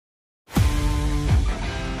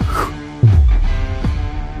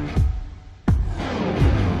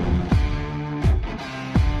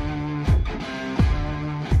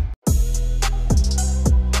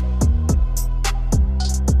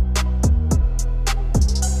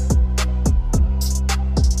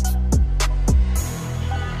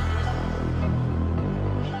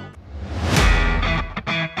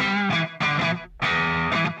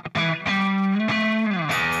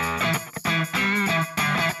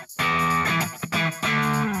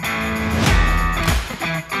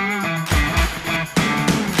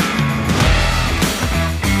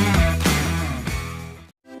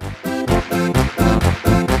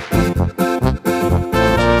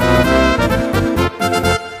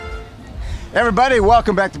Everybody,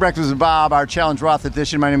 welcome back to Breakfast with Bob, our Challenge Roth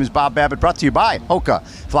edition. My name is Bob Babbitt, brought to you by HOKA.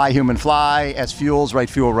 Fly Human Fly, SFuels, right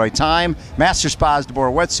fuel, right time. Master Spas,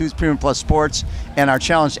 deboer wetsuits, Premium Plus Sports, and our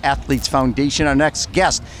Challenged Athletes Foundation. Our next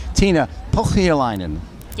guest, Tiina Pohjalainen.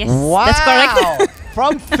 Yes, wow. That's correct.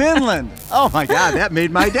 From Finland. Oh my God, that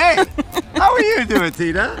made my day. How are you doing,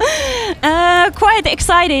 Tiina? Quite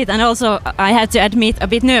excited, and also I have to admit a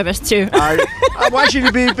bit nervous too. I want you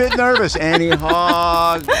to be a bit nervous. Annie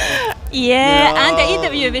Hogg. Yeah, and the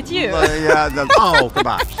interview with you. Come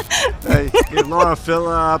on. Laura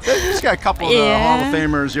Phillip. Just got a couple of the Hall of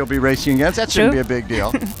Famers you'll be racing against. That shouldn't be a big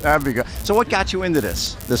deal. That'd be good. So what got you into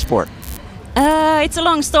this sport? It's a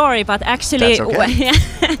long story, but actually okay.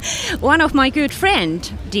 One of my good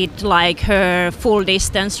friend did like her full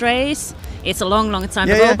distance race. It's a long time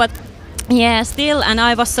ago, but yeah, still, and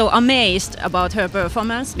I was so amazed about her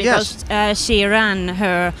performance because she ran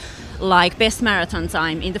her like best marathon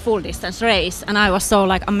time in the full distance race, and I was so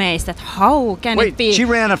like amazed at how can it be. She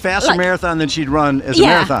ran a faster marathon than she'd run as a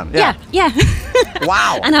marathon. Yeah.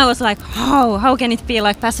 Wow. And I was like, how can it be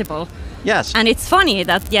like possible? Yes. And it's funny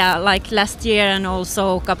that like last year and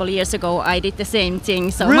also a couple of years ago I did the same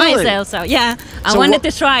thing myself. So I wanted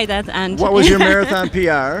to try that. And what was your marathon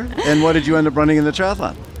PR, and what did you end up running in the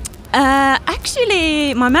triathlon?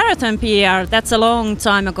 Actually, my marathon PR, that's a long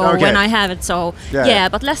time ago when I have it. So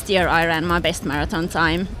but last year I ran my best marathon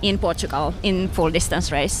time in Portugal in full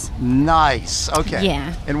distance race. Nice. Okay.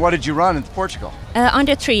 Yeah. And what did you run in Portugal?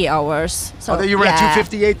 Under 3 hours. So you ran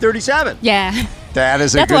 2:58:37. Yeah. That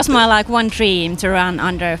is that was my like one dream, to run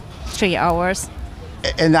under 3 hours.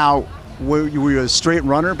 And now, were you a straight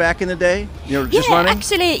runner back in the day? You were just running?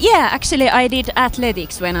 Actually, I did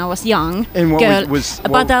athletics when I was young. And what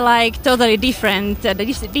but like totally different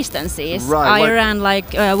distances. Right. I ran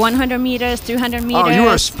like 100 meters, 200 meters. Oh, you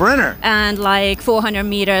were a sprinter. And like 400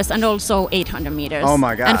 meters, and also 800 meters. Oh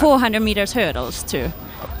my God. And 400 meters hurdles too.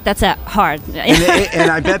 That's a hard. and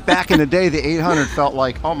I bet back in the day, the 800 felt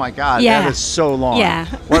like, oh my God, that is so long. Yeah.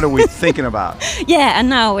 What are we thinking about? Yeah, and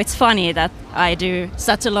now it's funny that I do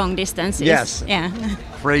such a long distances. Yes. Yeah.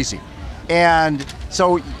 Crazy. And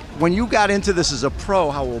so when you got into this as a pro,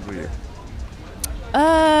 how old were you?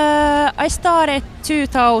 I started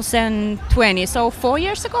 2020, so 4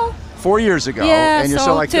 years ago. 4 years ago. Yeah, and you're so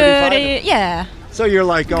still like 35? Yeah. So you're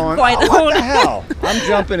like going, what the hell? I'm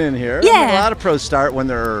jumping in here. Yeah. I mean, a lot of pros start when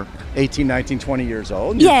they're 18, 19, 20 years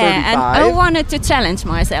old. And you're 35. And I wanted to challenge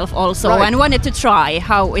myself also, and wanted to try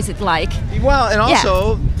how is it like. Well, and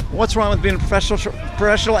also, what's wrong with being a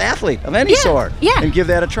professional athlete of any sort? Yeah. And give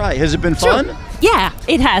that a try. Has it been fun? Yeah,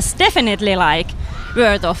 it has. Definitely like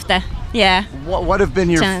worth of the, What have been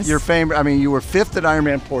your favorite? I mean, you were 5th at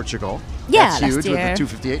Ironman Portugal. Yeah, that's huge last year.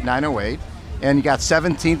 with the 2:58.908. And you got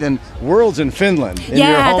 17th in Worlds in Finland, in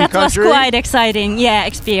your home that country. Was quite exciting,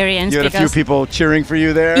 experience. You had a few people cheering for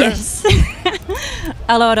you there? Yes.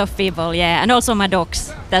 A lot of people, and also my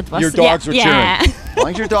dogs. That was your dogs were cheering. As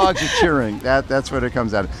long as your dogs are cheering, that's what it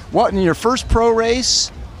comes out of. What, in your first pro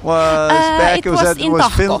race was back? It was in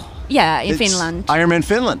Tahko. In Finland. Ironman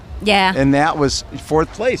Finland. Yeah. And that was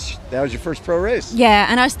 4th place. That was your first pro race. Yeah,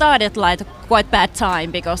 and I started like quite bad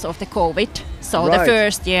time because of the COVID. So the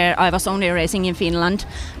first year I was only racing in Finland,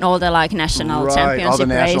 and all the like national championship all the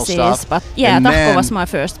national races. Stuff. But Tahko was my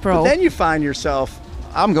first pro. But then you find yourself,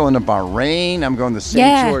 I'm going to Bahrain, I'm going to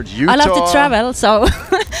St. George, Utah. I love to travel, so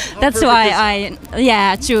that's why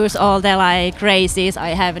I choose all the like races.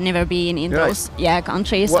 I have never been in those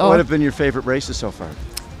countries. What have been your favorite races so far?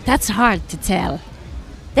 That's hard to tell.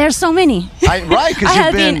 There's so many. Because I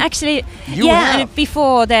have been actually. And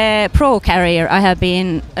before the pro career, I have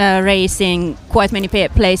been racing quite many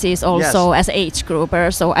places also as age grouper.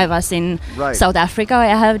 So I was in South Africa.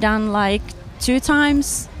 I have done like 2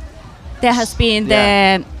 times. There has been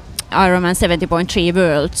the Ironman 70.3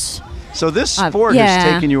 Worlds. So this sport has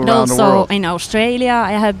taken you around the world. Also in Australia,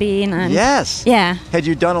 I have been. And Had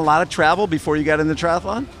you done a lot of travel before you got into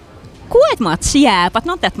triathlon? Quite much, but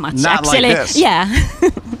not that much. Not actually. Like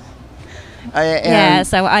this.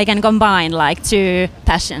 So I can combine like 2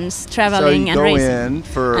 passions, traveling and racing. So you go in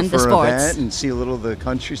for an event and see a little of the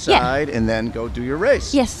countryside, and then go do your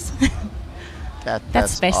race. Yes.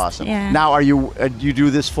 That's best. Awesome. Yeah. Now, are you do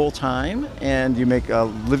this full time, and you make a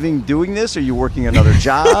living doing this? Are you working another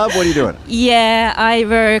job? What are you doing? Yeah, I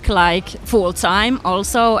work like full time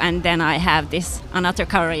also, and then I have this another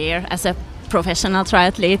career as a professional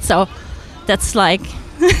triathlete. So that's like.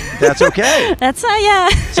 That's okay. That's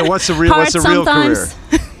So what's the real career?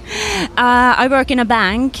 I work in a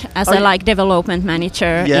bank as a like development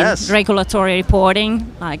manager in regulatory reporting.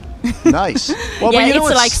 Like nice. Well, yeah,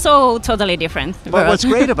 it's like so totally different. But what's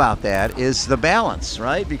great about that is the balance,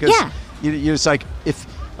 right? Because it's like if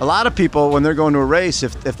a lot of people when they're going to a race,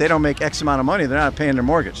 if they don't make X amount of money, they're not paying their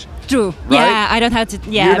mortgage. True. Right? Yeah, I don't have to.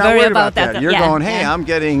 Yeah, You're not worry worried about that. You're going, hey, I'm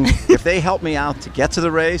getting. If they help me out to get to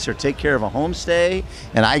the race or take care of a homestay,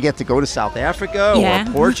 and I get to go to South Africa or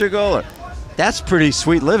Portugal, that's pretty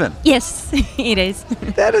sweet living. Yes, it is.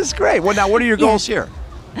 That is great. Well, now what are your goals here?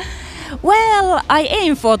 Well, I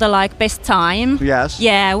aim for the like best time. Yes.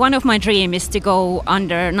 Yeah, one of my dream is to go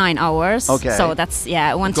under 9 hours. Okay. So that's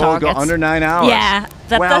one target. Go under 9 hours. Yeah.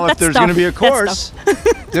 If there's going to be a course,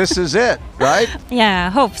 this is it, right? Yeah,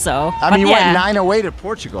 hope so. I mean, you went 9:08 at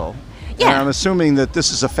Portugal. Yeah. And I'm assuming that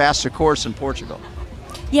this is a faster course in Portugal.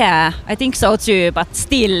 Yeah, I think so too. But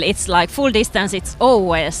still, it's like full distance. It's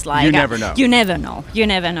always like you never know. You never know. You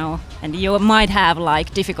never know, and you might have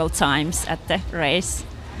like difficult times at the race.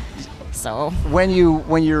 So when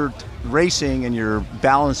you're racing and you're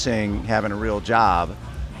balancing having a real job,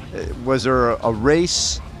 was there a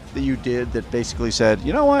race that you did that basically said,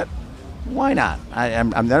 you know what, why not?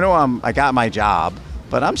 I got my job,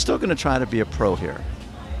 but I'm still going to try to be a pro here.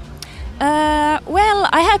 Well,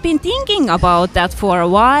 I have been thinking about that for a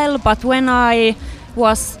while, but when I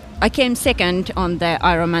came second on the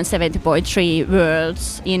Ironman 70.3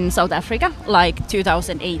 Worlds in South Africa, like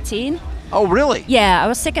 2018. Oh, really? Yeah, I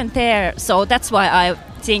was second there, so that's why I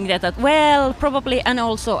think that well, probably, and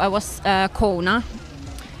also I was Kona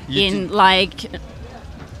like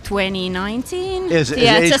 2019.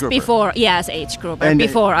 Just before, as age group, and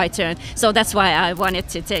before I turned. So that's why I wanted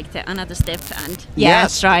to take another step and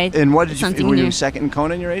try. And what did something were new. you second in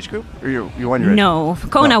Kona in your age group, or you won your? No,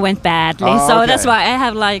 Kona went badly, so that's why I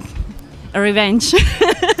have like a revenge.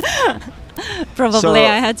 Probably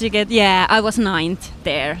I had to get, I was 9th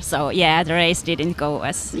there, so the race didn't go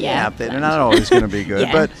as, they're not always going to be good,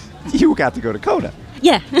 but you got to go to Kona.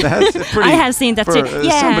 Yeah, That's pretty, I have seen that too.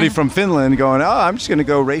 Somebody from Finland going, I'm just going to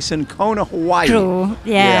go race in Kona, Hawaii. True,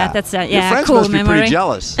 that's a Your friends cool must memory. be pretty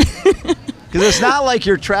jealous. Because it's not like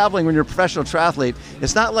you're traveling when you're a professional triathlete.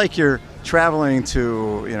 It's not like you're traveling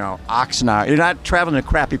to, Oxnard. You're not traveling to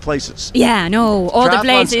crappy places. Yeah, no. All the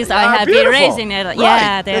places I have been racing at.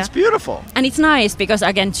 Right. It's beautiful. And it's nice because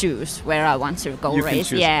I can choose where I want to go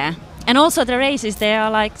race. Yeah. And also the races, they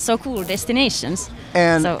are like so cool destinations.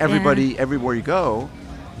 And everywhere you go,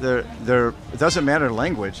 it doesn't matter the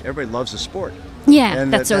language. Everybody loves the sport. Yeah,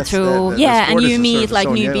 and that's so true. And you meet like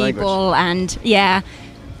new people and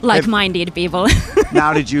like-minded people.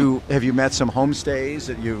 Now, have you met some homestays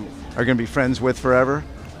that you are going to be friends with forever?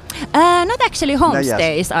 Not actually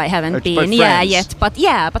homestays. I haven't been yet, but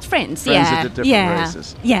friends. Friends at the different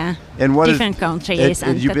races. Yeah. And what different countries.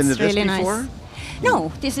 Have you been to this really before? Nice.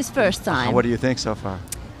 No, this is first time. What do you think so far?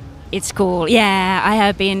 It's cool. Yeah, I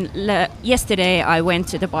have been. Yesterday I went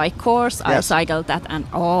to the bike course. Yes. I cycled that, and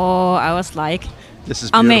I was like, this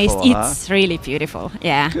is amazed. Huh? It's really beautiful.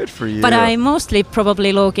 Yeah. Good for you. But I'm mostly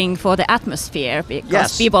probably looking for the atmosphere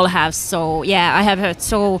because people have I have heard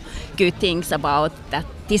so good things about that.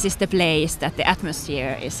 This is the place that the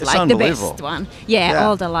atmosphere is like the best one. Yeah,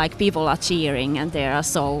 all the like people are cheering and they are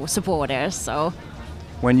so supporters. So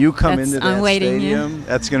when you come into that stadium,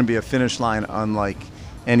 that's going to be a finish line unlike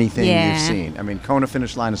anything you've seen. I mean, Kona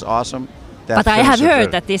finish line is awesome. But I have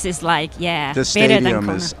heard that this is like, the stadium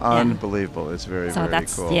is unbelievable. It's very, very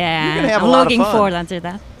cool. Yeah, you're gonna have I'm a lot looking of fun. forward to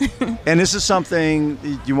that. And this is something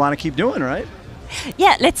you want to keep doing, right?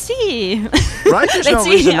 Yeah, let's see. Right? There's no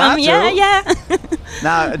reason not to. Yeah.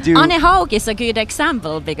 Now, Anne Haug is a good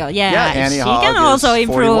example because Annie she Haug can also is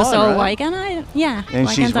improve. 41, so right? why can I? Yeah. And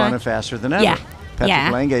she's running faster than ever. Yeah.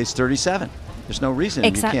 Patrick Lange is 37. There's no reason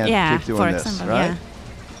you can't keep doing for this, example, right?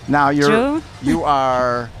 Now you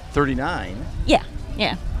are 39. Yeah.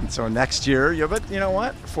 And so next year, but you know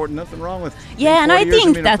what? Nothing wrong with. Yeah, and I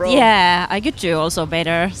think that pro. I could do also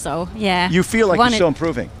better. So You feel like you're still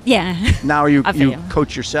improving. Yeah. Now you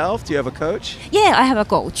coach yourself. Do you have a coach? Yeah, I have a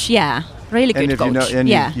coach. Yeah, really good coach.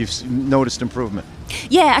 You've noticed improvement.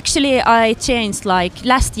 Yeah, actually, I changed. Like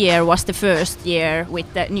last year was the first year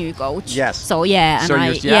with the new coach. Yes. So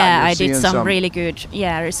I did some really good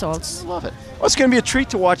results. I love it. Well, it's going to be a treat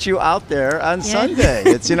to watch you out there on Sunday.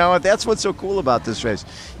 It's that's what's so cool about this race.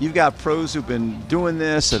 You've got pros who've been doing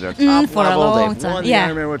this at a top for level. A long They've time. won the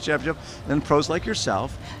Ironman World Championship. And pros like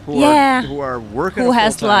yourself who are working. Who a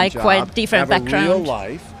has like job, quite different have background. a real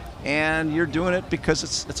life, and you're doing it because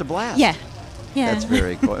it's a blast. Yeah. That's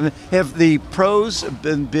very cool. And have the pros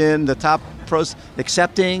been the top pros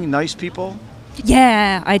accepting, nice people?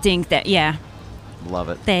 Yeah, I think that. Love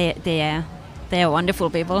it. They are wonderful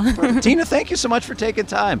people. Tiina, thank you so much for taking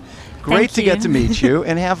time. Great to get to meet you,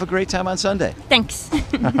 and have a great time on Sunday. Thanks.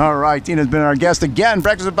 All right, Tiina's been our guest again.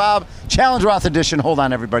 Breakfast with Bob, Challenge Roth edition. Hold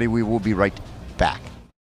on, everybody. We will be right back.